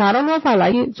 but I don't know if I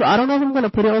like it. So I don't know if I'm gonna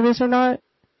put it on this or not.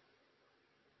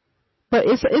 But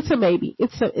it's a maybe.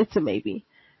 It's a maybe.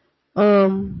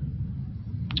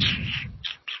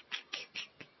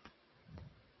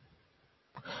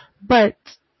 But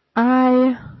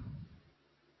I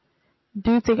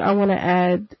do think I want to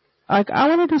add, like, I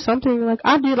want to do something, like,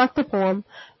 I do like the poem,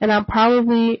 and I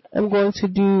probably am going to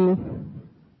do,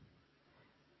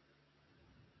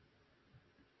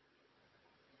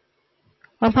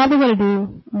 I'm probably going to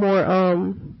do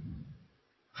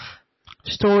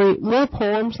more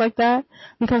poems like that,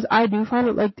 because I do find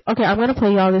it, like, okay, I'm going to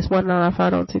play y'all this one that I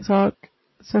found on TikTok.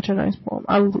 Such a nice poem.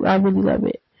 I really love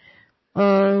it.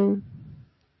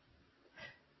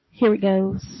 Here it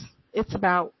goes. It's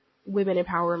about women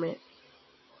empowerment.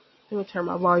 Let me turn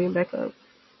my volume back up.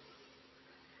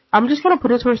 I'm just gonna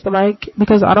put it towards the mic,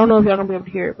 because I don't know if y'all gonna be able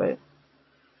to hear it, but.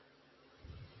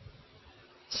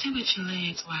 Sit with your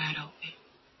legs wide open.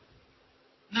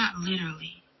 Not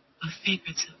literally, but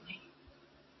figuratively.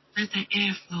 Let the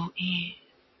air flow in,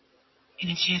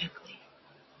 energetically.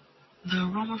 The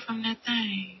aroma from that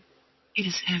thing, it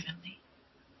is heavenly.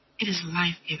 It is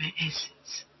life-giving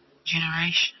essence,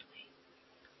 generationally.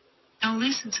 Don't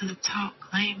listen to the talk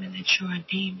claiming that you're a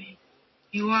demon.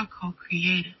 You are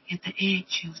co-creator, yet the egg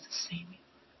choose to see me.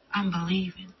 I'm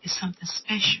believing it's something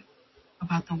special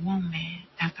about the woman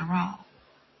after all.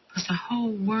 Because the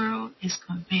whole world is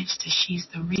convinced that she's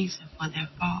the reason for their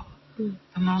fall.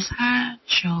 The Most High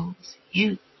chose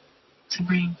you to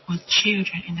bring forth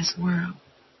children in this world.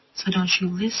 So don't you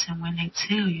listen when they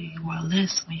tell you you are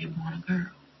less when you're born a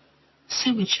girl.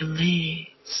 Sit with your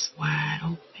legs wide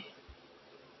open.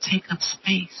 Take up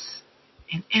space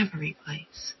in every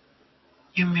place.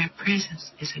 Your mere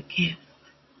presence is a gift,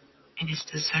 and it's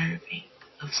deserving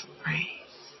of some praise.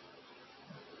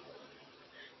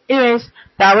 Anyways,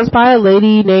 that was by a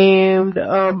lady named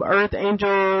Earth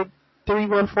Angel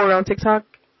 314 on TikTok.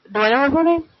 Do I know her full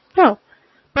name? No.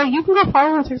 But you can go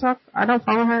follow her on TikTok. I don't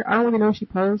follow her. I don't really know what she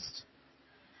posts.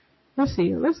 Let's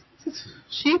see.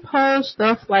 She posts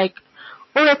stuff like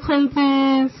oil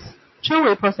cleanses. She don't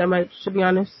really post that much, to be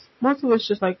honest. Most of it's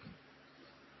just like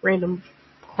random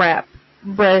crap.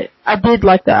 But I did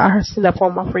like that. I seen that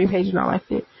on my free page and I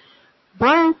liked it.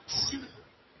 But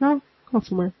no, go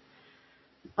somewhere.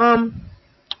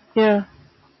 Yeah.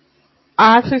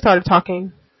 I actually started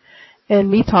talking, and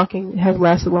me talking has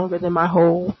lasted longer than my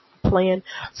whole plan.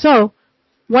 So,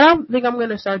 what I think I'm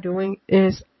gonna start doing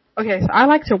is, okay, so I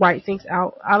like to write things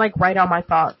out. I like write out my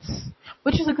thoughts,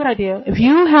 which is a good idea. If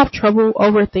you have trouble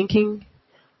overthinking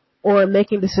or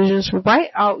making decisions,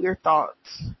 write out your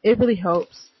thoughts. It really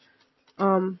helps.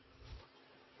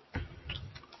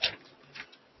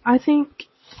 I think,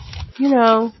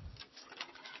 I'm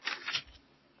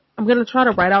gonna try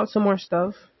to write out some more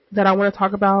stuff that I want to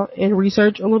talk about and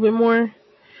research a little bit more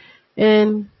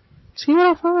and see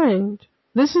what I find.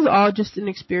 This is all just an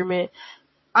experiment.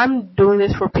 I'm doing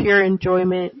this for pure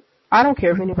enjoyment. I don't care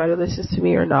if anybody listens to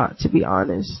me or not, to be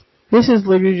honest. This is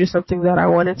literally just something that I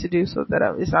wanted to do, so that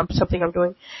it's something I'm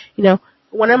doing. You know,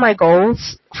 one of my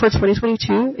goals for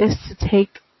 2022 is to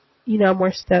take,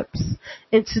 more steps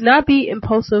and to not be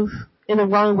impulsive in the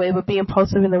wrong way, but be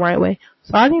impulsive in the right way.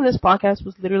 So I think this podcast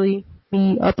was literally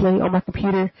me uploading on my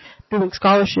computer, doing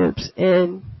scholarships,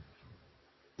 and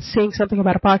seeing something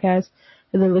about a podcast,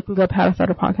 and then looking up how to start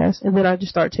a podcast, and then I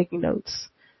just start taking notes.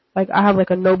 Like, I have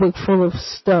like a notebook full of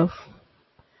stuff.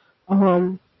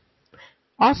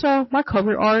 Also, my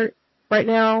cover art right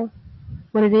now,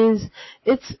 what it is,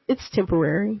 it's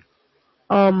temporary.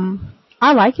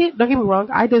 I like it. Don't get me wrong.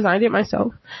 I designed it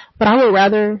myself, but I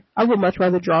would much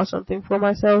rather draw something for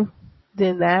myself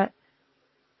than that.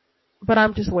 But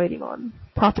I'm just waiting on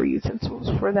proper utensils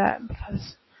for that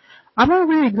because I'm not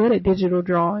really good at digital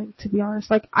drawing, to be honest.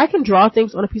 Like, I can draw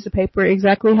things on a piece of paper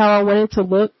exactly how I want it to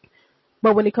look,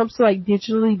 but when it comes to like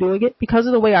digitally doing it, because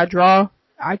of the way I draw,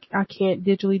 I can't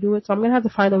digitally do it. So I'm going to have to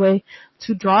find a way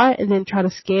to draw it and then try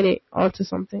to scan it onto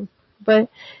something. But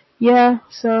yeah,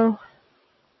 so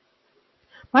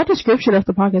my description of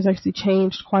the podcast actually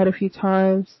changed quite a few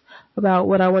times about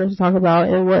what I wanted to talk about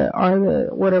and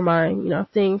what are my,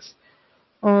 things.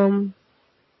 Um,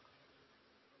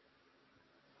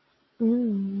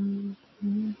 mm,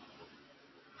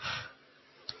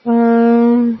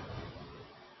 um,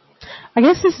 I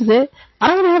guess this is it. I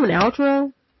don't really have an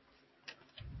outro,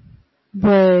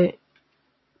 but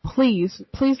please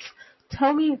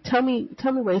tell me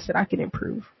ways that I can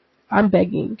improve. I'm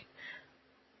begging.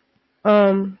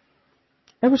 There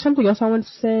was something else I wanted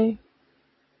to say,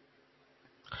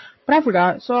 but I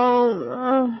forgot.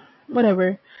 So,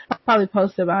 whatever. I'll probably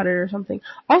post about it or something.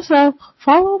 Also,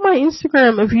 follow my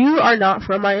Instagram. If you are not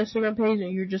from my Instagram page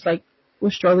and you're just like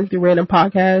was strolling through random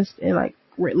podcasts and like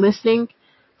listening,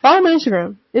 follow my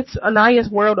Instagram. It's Anaya's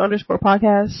World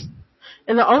 _podcast.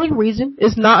 And the only reason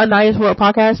it's not Anaya's World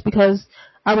podcast because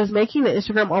I was making the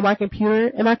Instagram on my computer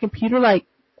and my computer like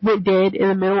went dead in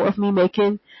the middle of me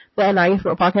making the Anaya's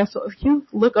World podcast. So if you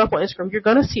look up on Instagram, you're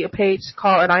gonna see a page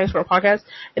called Anaya's World podcast,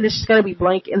 and it's just gonna be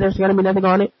blank and there's gonna be nothing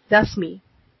on it. That's me.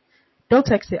 Don't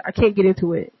text it. I can't get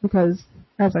into it because,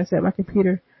 as I said, my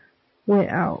computer went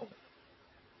out.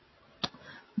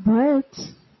 But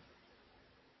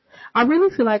I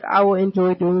really feel like I will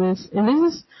enjoy doing this, and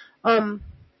this is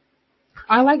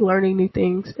I like learning new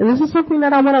things, and this is something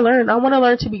that I want to learn. I want to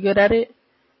learn to be good at it.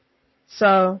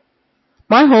 So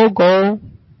my whole goal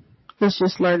is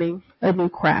just learning a new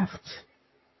craft.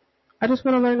 I just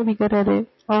want to learn to be good at it.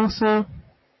 Also,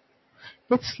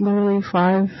 it's literally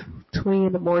 5:20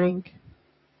 in the morning.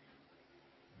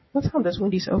 What time does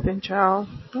Wendy's open, child?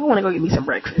 I want to go get me some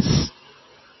breakfast.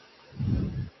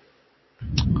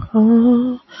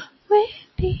 Oh,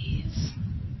 Wendy's.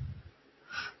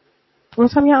 What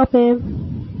time y'all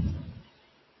open?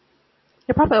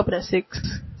 They probably open at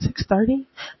 6:30.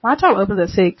 My job opens at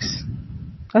 6.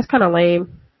 That's kind of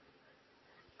lame.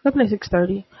 Open at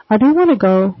 6:30. I do want to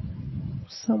go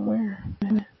somewhere.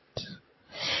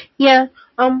 Yeah.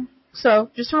 So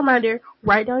just a reminder: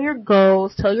 write down your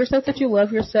goals. Tell yourself that you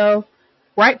love yourself.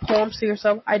 Write poems to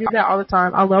yourself. I do that all the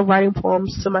time. I love writing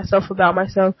poems to myself about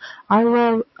myself. I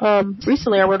wrote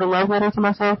recently. I wrote a love letter to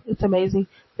myself. It's amazing.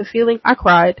 The feeling, I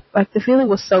cried. Like, the feeling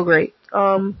was so great.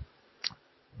 Tell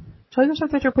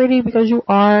yourself that you're pretty because you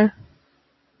are.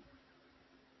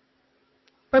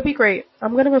 But be great.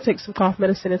 I'm gonna go take some cough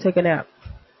medicine and take a nap.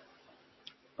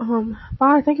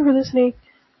 Bye. Thank you for listening.